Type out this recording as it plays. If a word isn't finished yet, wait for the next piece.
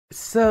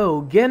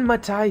So, Genma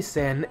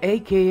Taisen,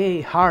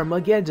 aka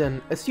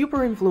Harmagedon, a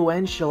super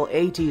influential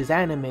 80s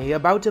anime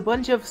about a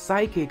bunch of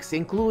psychics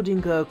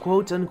including a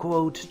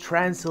quote-unquote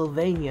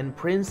Transylvanian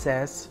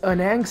princess, an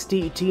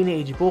angsty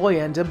teenage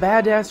boy and a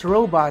badass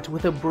robot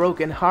with a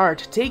broken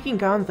heart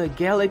taking on the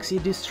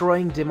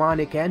galaxy-destroying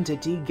demonic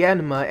entity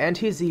Genma and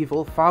his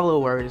evil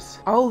followers.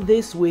 All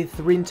this with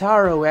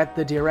Rintaro at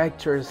the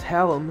director's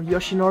helm,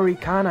 Yoshinori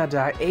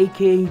Kanada,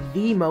 aka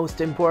the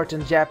most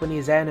important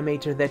Japanese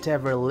animator that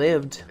ever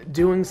lived,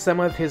 doing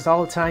some of his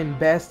all-time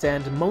best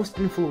and most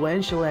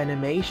influential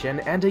animation,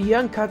 and a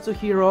young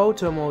Katsuhiro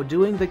Otomo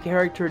doing the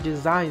character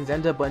designs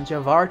and a bunch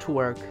of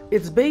artwork.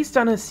 It's based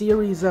on a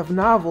series of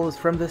novels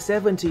from the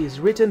 70s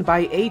written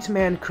by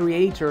 8-man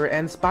creator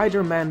and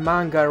Spider-Man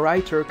manga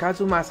writer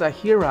Kazumasa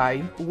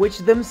Hirai, which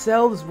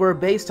themselves were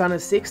based on a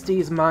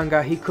 60s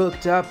manga he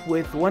cooked up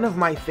with one of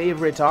my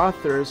favorite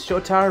authors,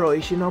 Shotaro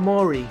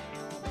Ishinomori.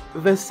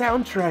 The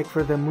soundtrack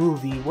for the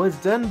movie was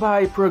done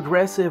by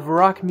progressive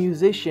rock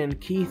musician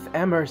Keith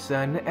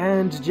Emerson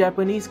and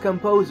Japanese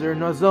composer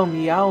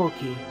Nozomi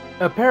Aoki.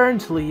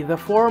 Apparently, the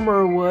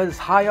former was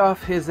high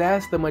off his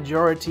ass the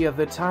majority of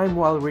the time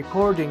while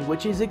recording,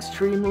 which is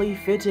extremely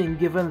fitting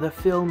given the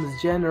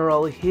film's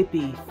general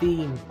hippie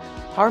theme.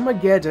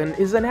 Harmagedon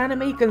is an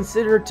anime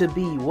considered to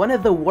be one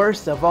of the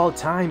worst of all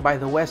time by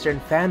the Western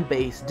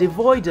fanbase,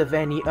 devoid of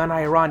any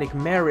unironic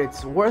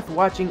merits, worth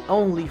watching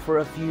only for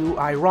a few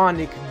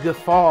ironic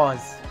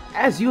guffaws.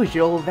 As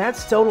usual,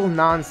 that's total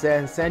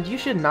nonsense and you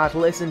should not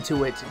listen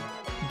to it.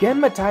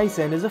 Genma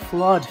Taisen is a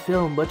flawed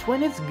film, but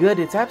when it's good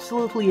it's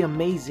absolutely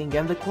amazing,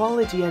 and the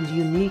quality and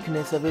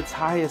uniqueness of its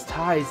highest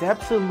highs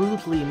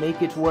absolutely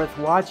make it worth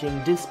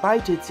watching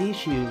despite its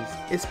issues,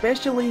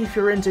 especially if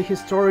you're into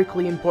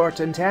historically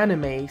important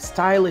anime,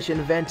 stylish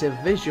inventive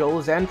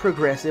visuals, and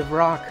progressive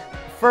rock.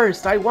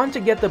 First, I want to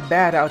get the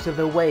bad out of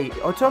the way.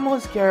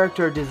 Otomo's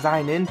character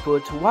design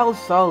input, while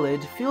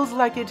solid, feels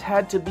like it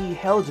had to be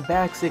held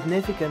back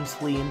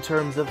significantly in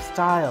terms of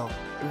style.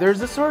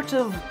 There's a sort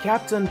of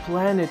Captain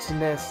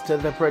Planet-ness to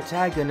the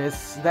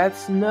protagonists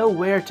that's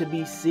nowhere to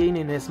be seen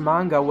in his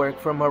manga work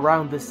from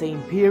around the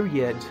same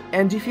period.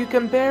 And if you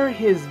compare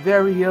his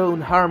very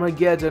own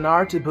Harmagedon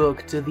art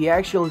book to the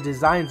actual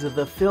designs of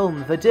the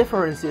film, the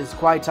difference is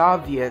quite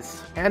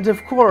obvious. And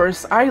of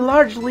course, I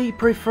largely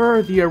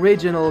prefer the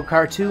original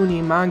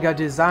cartoony manga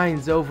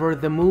designs over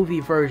the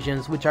movie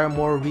versions, which are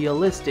more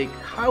realistic.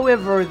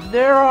 However,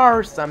 there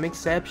are some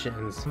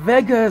exceptions.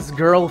 Vega's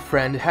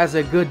girlfriend has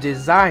a good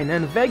design,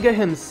 and Vega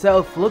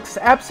himself looks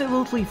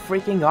absolutely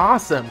freaking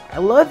awesome. I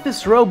love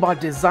this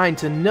robot design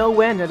to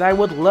no end, and I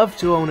would love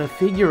to own a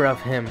figure of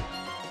him.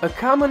 A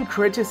common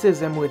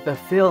criticism with the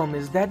film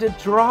is that it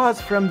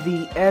draws from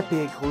the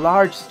epic,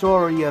 large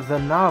story of the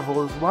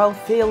novels while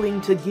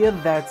failing to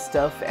give that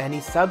stuff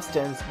any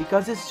substance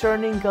because it's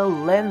turning a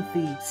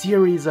lengthy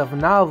series of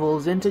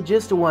novels into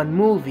just one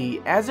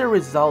movie. As a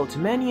result,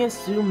 many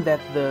assume that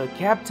the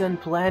Captain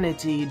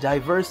Planet-y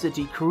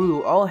diversity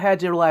crew all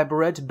had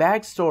elaborate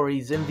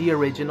backstories in the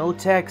original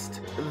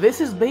text.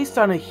 This is based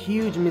on a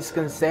huge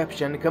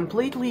misconception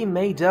completely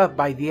made up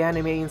by the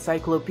Anime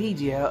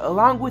Encyclopedia,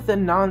 along with the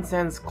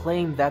nonsense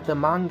claim that the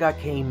manga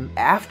came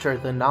after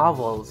the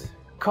novels.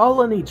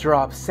 Colony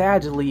Drop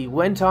sadly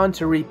went on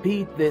to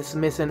repeat this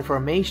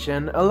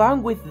misinformation,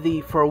 along with the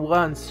for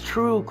once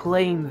true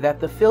claim that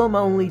the film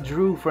only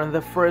drew from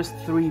the first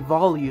 3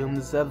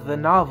 volumes of the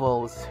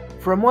novels.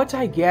 From what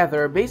I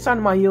gather, based on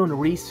my own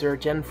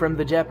research and from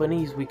the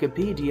Japanese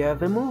Wikipedia,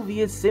 the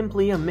movie is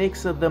simply a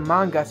mix of the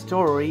manga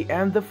story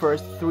and the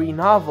first 3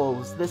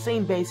 novels, the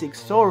same basic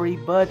story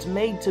but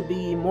made to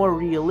be more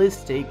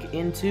realistic,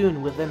 in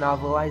tune with the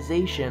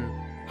novelization.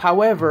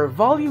 However,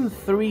 Volume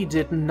 3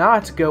 did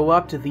not go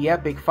up to the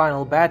epic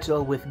final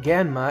battle with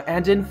Genma,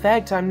 and in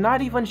fact I'm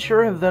not even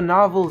sure if the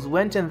novels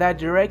went in that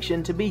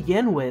direction to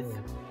begin with.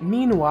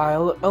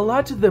 Meanwhile, a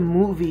lot of the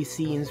movie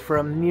scenes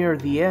from near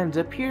the end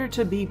appear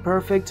to be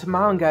perfect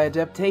manga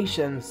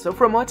adaptations, so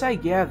from what I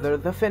gather,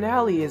 the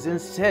finale is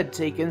instead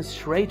taken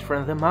straight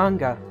from the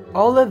manga.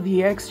 All of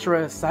the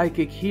extra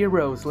psychic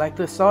heroes like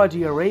the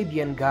Saudi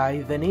Arabian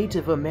guy, the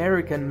Native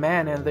American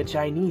man, and the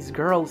Chinese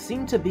girl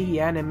seem to be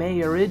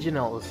anime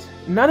originals.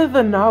 None of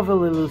the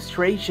novel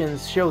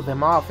illustrations show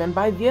them off, and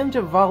by the end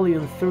of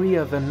Volume 3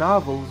 of the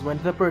novels, when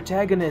the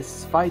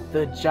protagonists fight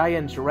the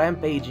giant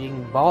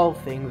rampaging ball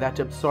thing that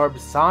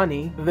absorbs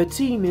Sonny, the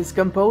team is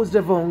composed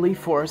of only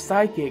 4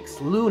 psychics: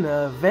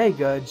 Luna,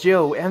 Vega,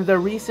 Joe, and the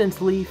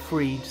recently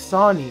freed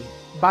Sonny.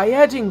 By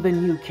adding the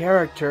new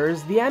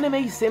characters, the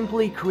anime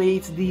simply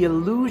creates the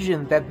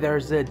illusion that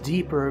there's a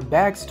deeper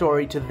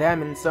backstory to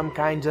them in some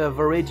kind of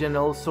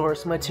original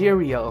source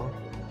material.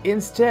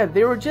 Instead,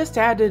 they were just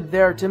added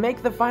there to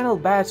make the final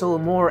battle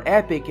more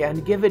epic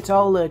and give it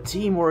all a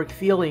teamwork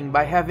feeling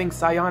by having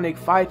psionic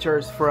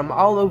fighters from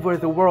all over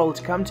the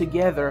world come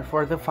together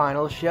for the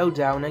final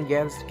showdown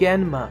against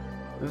Genma.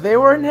 They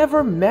were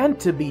never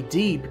meant to be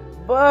deep,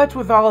 But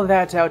with all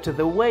that out of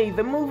the way,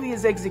 the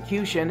movie's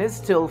execution is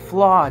still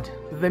flawed.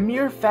 The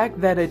mere fact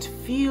that it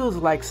feels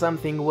like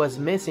something was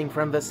missing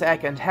from the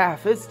second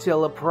half is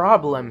still a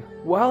problem.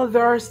 While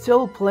there are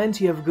still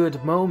plenty of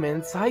good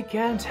moments, I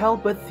can't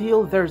help but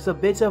feel there's a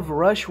bit of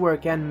rush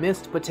work and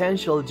missed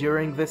potential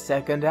during the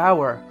second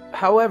hour.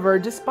 However,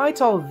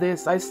 despite all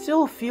this, I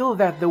still feel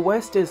that the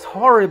West is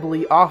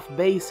horribly off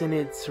base in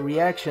its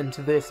reaction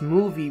to this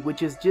movie,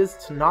 which is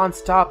just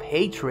non-stop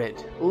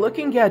hatred.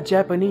 Looking at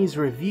Japanese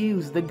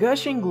reviews, the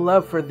gushing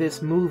love for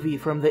this movie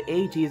from the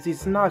 80s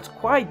is not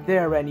quite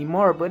there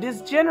anymore, but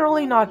is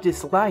generally not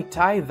disliked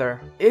either.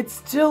 It's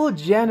still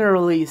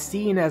generally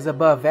seen as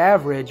above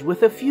average,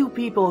 with a few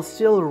people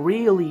still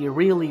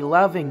really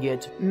loving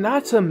it.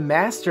 Not a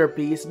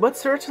masterpiece, but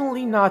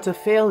certainly not a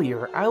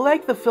failure. I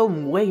like the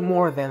film way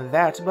more than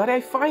that, but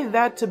I find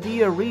that to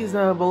be a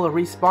reasonable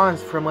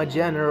response from a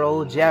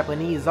general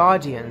Japanese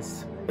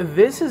audience.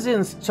 This is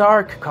in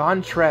stark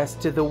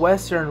contrast to the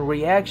Western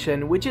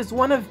reaction, which is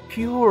one of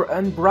pure,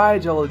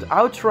 unbridled,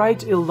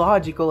 outright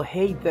illogical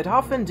hate that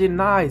often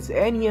denies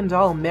any and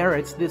all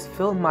merits this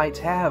film might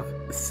have.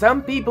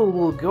 Some people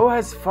will go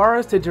as far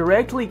as to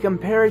directly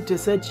compare it to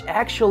such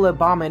actual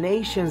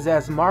abominations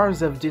as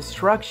Mars of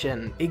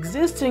Destruction.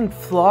 Existing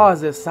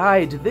flaws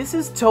aside, this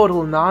is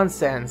total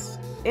nonsense.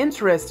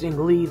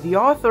 Interestingly, the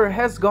author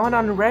has gone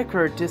on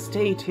record to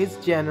state his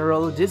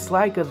general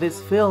dislike of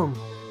this film.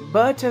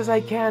 But as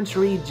I can't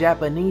read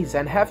Japanese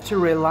and have to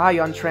rely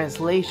on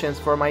translations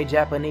for my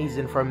Japanese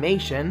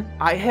information,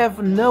 I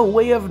have no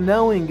way of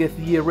knowing if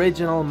the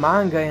original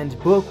manga and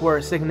book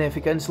were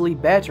significantly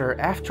better.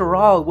 After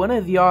all, one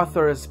of the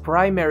author's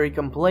primary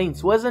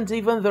complaints wasn't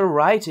even the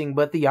writing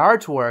but the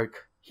artwork.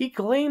 He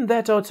claimed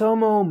that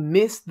Otomo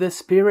missed the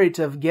spirit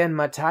of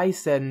Genma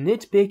Taisen,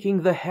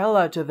 nitpicking the hell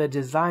out of the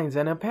designs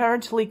and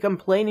apparently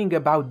complaining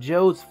about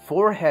Joe's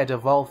forehead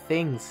of all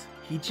things.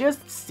 He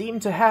just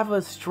seemed to have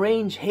a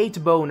strange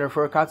hate boner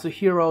for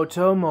Katsuhiro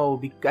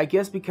Otomo, I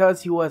guess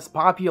because he was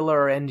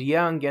popular and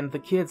young and the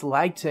kids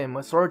liked him,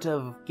 a sort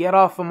of get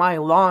off of my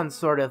lawn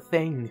sort of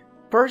thing.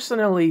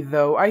 Personally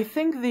though, I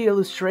think the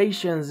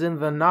illustrations in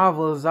the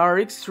novels are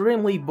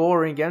extremely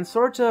boring and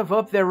sort of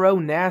up their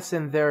own ass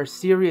in their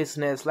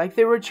seriousness, like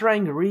they were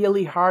trying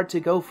really hard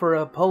to go for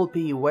a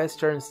pulpy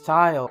Western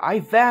style. I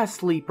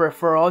vastly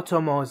prefer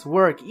Otomo's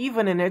work,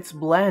 even in its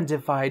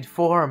blandified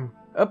form.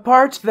 A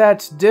part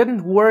that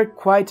didn't work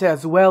quite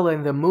as well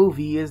in the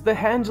movie is the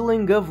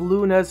handling of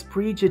Luna's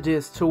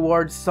prejudice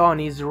towards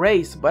Sonny's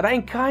race, but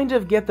I kind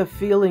of get the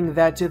feeling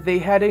that if they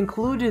had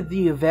included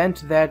the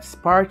event that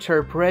sparked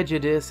her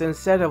prejudice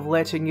instead of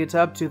letting it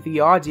up to the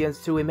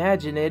audience to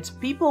imagine it,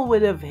 people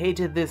would have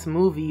hated this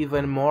movie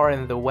even more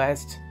in the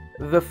West.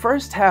 The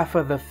first half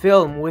of the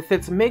film, with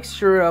its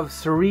mixture of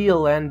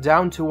surreal and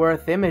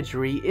down-to-earth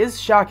imagery,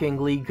 is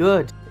shockingly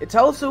good. It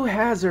also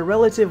has a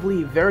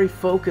relatively very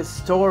focused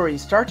story,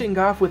 starting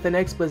off with an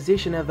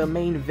exposition of the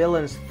main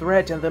villain's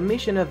threat and the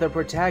mission of the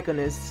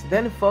protagonists,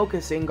 then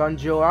focusing on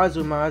Joe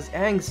Azuma's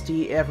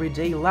angsty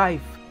everyday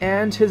life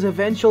and his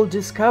eventual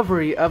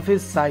discovery of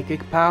his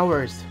psychic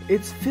powers.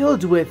 It's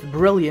filled with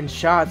brilliant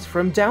shots,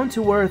 from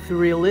down-to-earth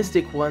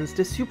realistic ones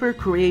to super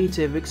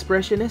creative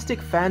expressionistic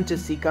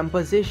fantasy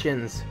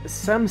compositions.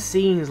 Some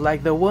scenes,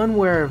 like the one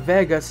where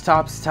Vega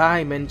stops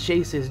time and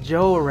chases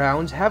Joe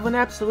around, have an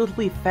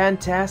absolutely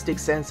fantastic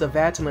sense of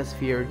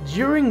atmosphere.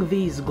 During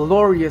these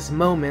glorious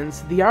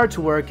moments, the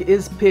artwork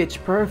is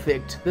pitch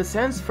perfect, the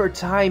sense for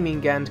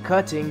timing and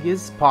cutting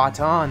is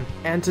spot on,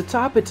 and to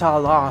top it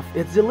all off,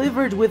 it's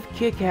delivered with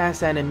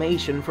kick-ass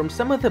animation from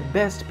some of the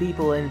best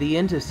people in the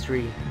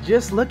industry.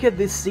 Just look at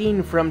this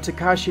scene from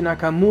Takashi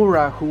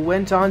Nakamura, who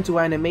went on to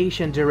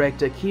animation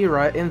direct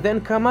Akira and then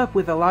come up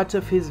with a lot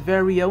of his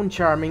very own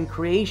charming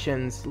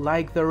creations,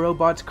 like the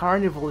Robot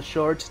Carnival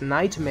short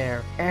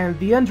Nightmare, and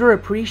the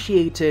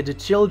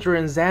underappreciated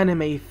children's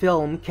anime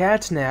film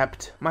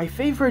Catnapped. My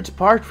favorite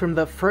part from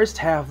the first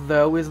half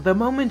though is the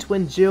moment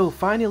when Joe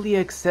finally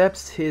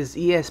accepts his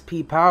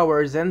ESP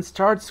powers and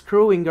starts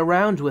screwing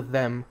around with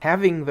them,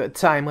 having the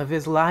time of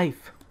his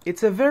life.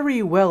 It's a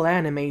very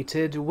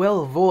well-animated,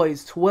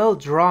 well-voiced,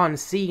 well-drawn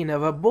scene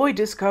of a boy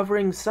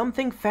discovering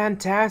something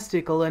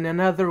fantastical in an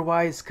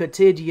otherwise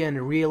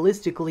quotidian,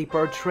 realistically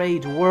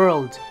portrayed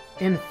world.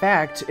 In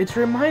fact, it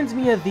reminds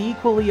me of the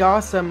equally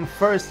awesome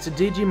first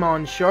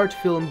Digimon short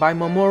film by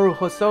Mamoru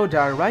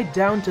Hosoda, right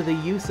down to the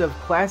use of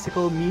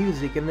classical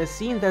music in the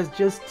scene that's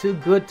just too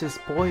good to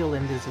spoil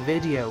in this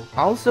video.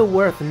 Also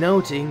worth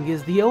noting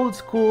is the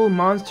old-school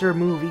monster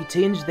movie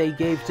tinge they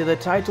gave to the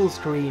title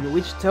screen,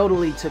 which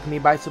totally took me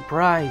by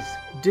surprise.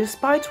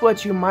 Despite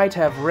what you might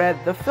have read,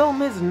 the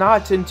film is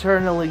not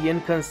internally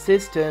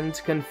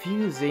inconsistent,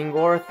 confusing,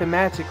 or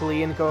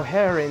thematically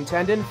incoherent,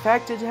 and in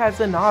fact it has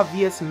an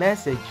obvious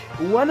message.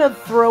 One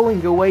of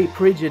throwing away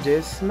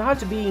prejudice,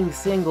 not being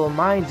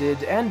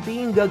single-minded, and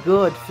being a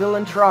good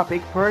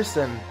philanthropic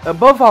person.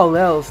 Above all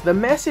else, the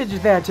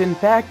message that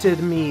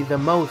impacted me the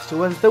most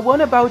was the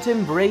one about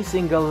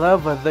embracing a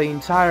love of the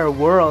entire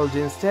world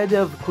instead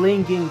of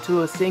clinging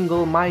to a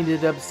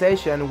single-minded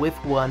obsession with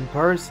one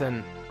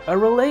person. A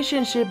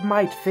relationship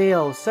might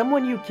fail,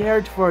 someone you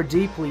cared for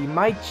deeply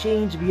might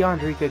change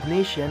beyond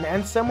recognition,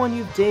 and someone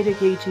you've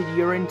dedicated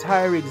your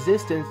entire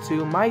existence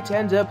to might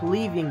end up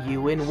leaving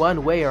you in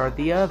one way or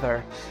the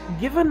other.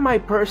 Given my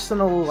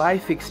personal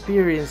life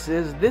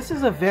experiences, this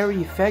is a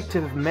very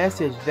effective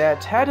message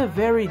that had a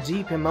very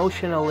deep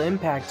emotional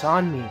impact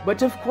on me.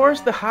 But of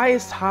course the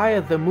highest high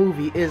of the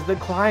movie is the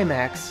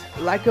climax.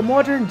 Like a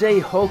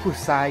modern-day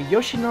hokusai,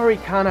 Yoshinori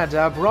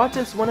Kanada brought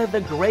us one of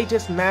the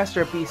greatest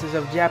masterpieces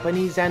of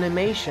Japanese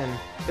animation.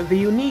 The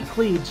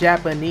uniquely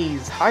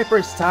Japanese,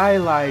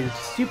 hyper-stylized,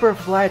 super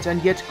flat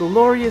and yet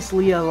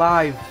gloriously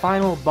alive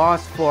final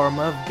boss form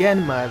of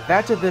Genma,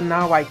 that of the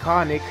now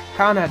iconic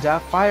Kanada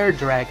Fire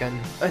Dragon.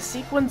 A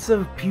sequence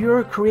of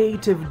pure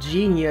creative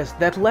genius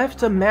that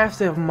left a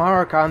massive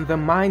mark on the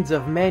minds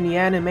of many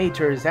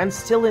animators and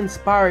still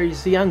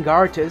inspires young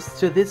artists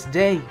to this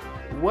day.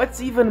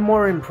 What's even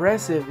more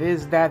impressive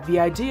is that the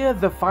idea of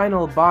the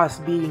final boss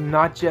being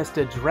not just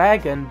a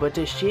dragon but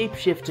a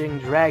shape-shifting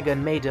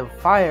dragon made of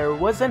fire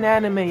was an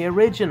anime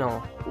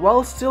original.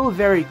 While still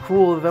very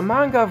cool, the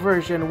manga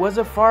version was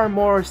a far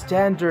more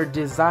standard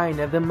design,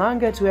 and the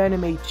manga to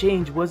anime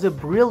change was a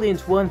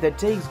brilliant one that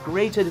takes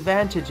great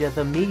advantage of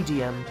the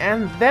medium.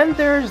 And then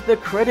there's the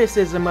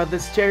criticism of the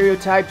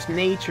stereotyped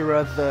nature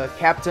of the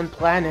Captain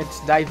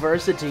Planet's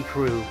diversity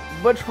crew.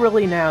 But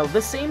really now,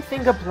 the same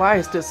thing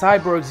applies to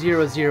Cyborg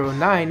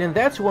 009, and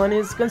that one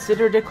is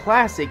considered a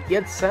classic,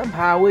 yet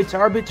somehow it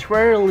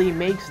arbitrarily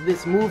makes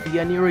this movie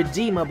an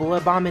irredeemable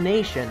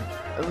abomination.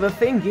 The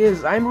thing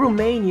is, I'm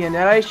Romanian and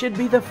I should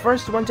be the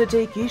first one to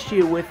take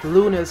issue with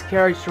Luna's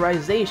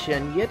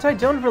characterization, yet I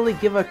don't really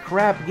give a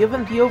crap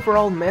given the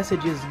overall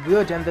message is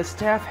good and the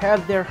staff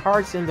have their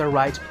hearts in the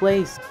right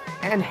place.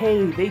 And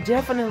hey, they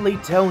definitely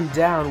toned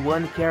down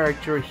one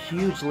character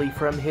hugely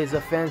from his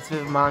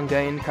offensive manga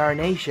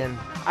incarnation.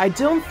 I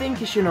don't think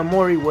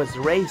Ishinomori was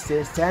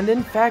racist, and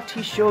in fact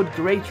he showed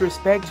great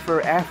respect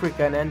for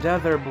African and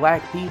other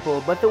black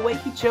people, but the way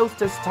he chose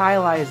to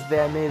stylize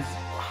them is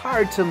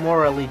hard to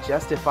morally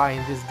justify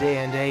in this day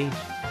and age.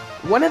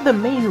 One of the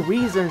main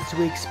reasons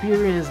to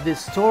experience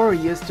this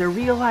story is to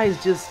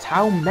realize just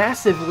how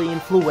massively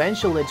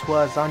influential it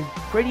was on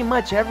pretty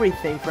much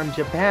everything from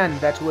Japan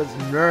that was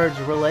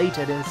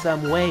nerd-related in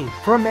some way.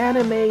 From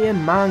anime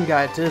and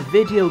manga to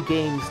video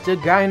games to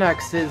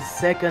Gainax's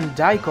second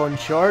Daikon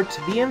short,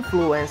 the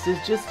influence is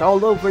just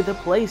all over the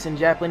place in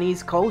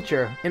Japanese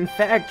culture. In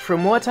fact,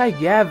 from what I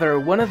gather,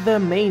 one of the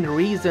main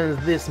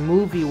reasons this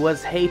movie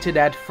was hated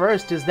at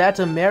first is that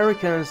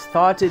Americans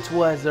thought it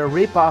was a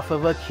ripoff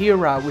of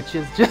Akira, which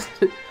is just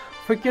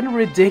freaking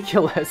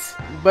ridiculous.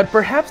 But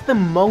perhaps the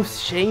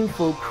most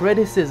shameful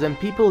criticism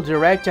people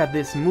direct at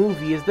this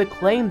movie is the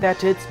claim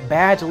that it's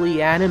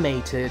badly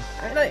animated.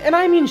 And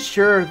I mean,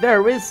 sure,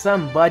 there is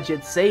some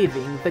budget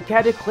saving. The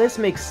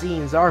cataclysmic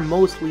scenes are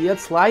mostly a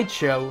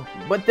slideshow,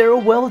 but they're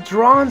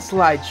well-drawn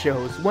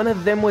slideshows. One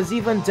of them was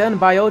even done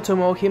by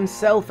Otomo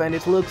himself and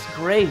it looks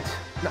great.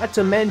 Not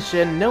to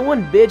mention, no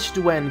one bitched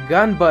when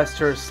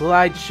Gunbuster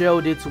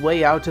slideshowed its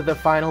way out to the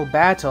final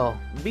battle.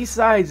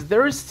 Besides,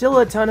 there is still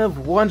a ton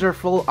of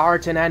wonderful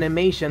art and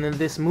animation in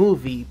this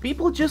movie.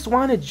 People just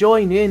want to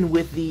join in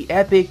with the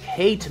epic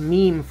hate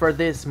meme for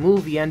this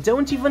movie and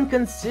don't even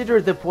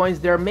consider the points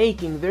they're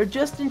making. They're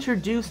just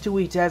introduced to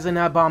it as an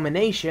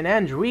abomination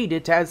and read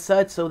it as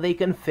such so they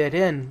can fit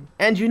in.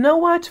 And you know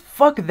what?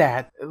 Fuck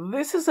that.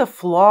 This is a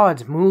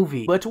flawed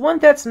movie, but one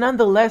that's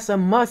nonetheless a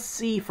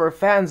must-see for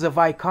fans of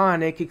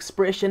iconic,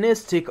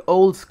 expressionistic,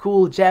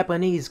 old-school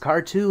Japanese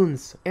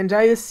cartoons. And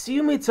I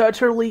assume it's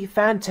utterly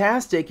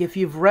fantastic if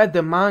you've read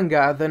the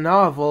manga, the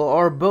novel,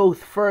 or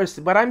both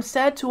first, but I'm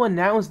sad to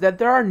announce that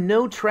there are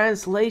no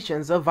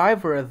translations of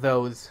either of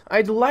those.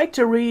 I'd like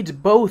to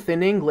read both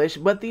in English,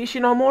 but the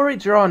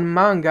Ishinomori drawn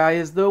manga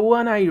is the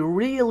one I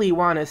really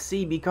want to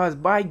see because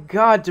by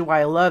God do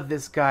I love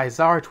this guy's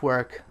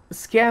artwork.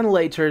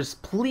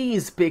 Scanlators,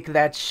 please pick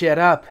that shit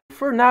up.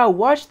 For now,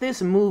 watch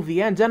this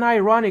movie and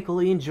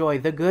unironically enjoy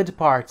the good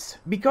parts,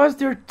 because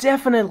they're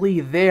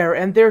definitely there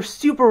and they're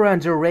super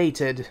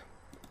underrated.